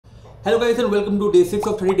Hello guys and welcome to day 6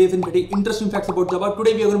 of 30 days and 30 interesting facts about Java.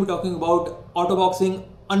 Today we are going to be talking about AutoBoxing,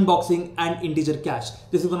 unboxing and integer cache.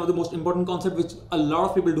 This is one of the most important concepts which a lot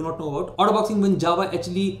of people do not know about. AutoBoxing, when Java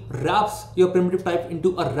actually wraps your primitive type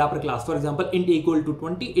into a wrapper class. For example, int a equal to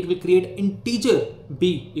 20, it will create integer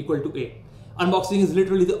b equal to a. Unboxing is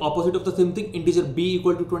literally the opposite of the same thing. Integer b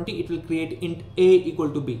equal to 20, it will create int a equal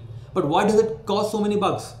to b. But why does it cause so many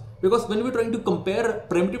bugs? Because when we're trying to compare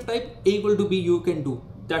primitive type a equal to b, you can do.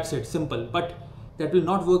 That's it, simple. But that will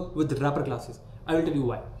not work with the wrapper classes. I will tell you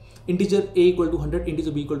why. Integer a equal to 100,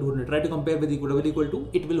 integer b equal to 100. Try to compare with equal to,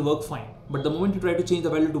 it will work fine. But the moment you try to change the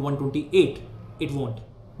value to 128, it won't.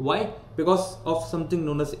 Why? Because of something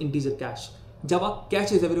known as integer cache. Java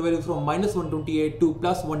caches everywhere from -128 to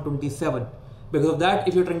 +127. Because of that,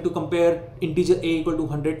 if you're trying to compare integer a equal to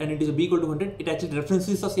 100 and integer b equal to 100, it actually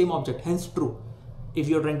references the same object, hence true. If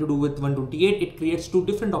you're trying to do with 128, it creates two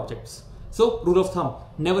different objects. So, rule of thumb,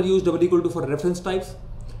 never use double equal to for reference types,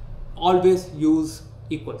 always use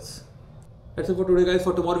equals. That's it for today guys.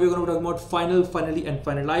 For tomorrow, we're going to be talking about final, finally and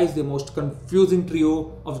finalize, the most confusing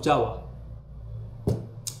trio of Java.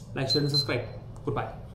 Like, share and subscribe. Goodbye.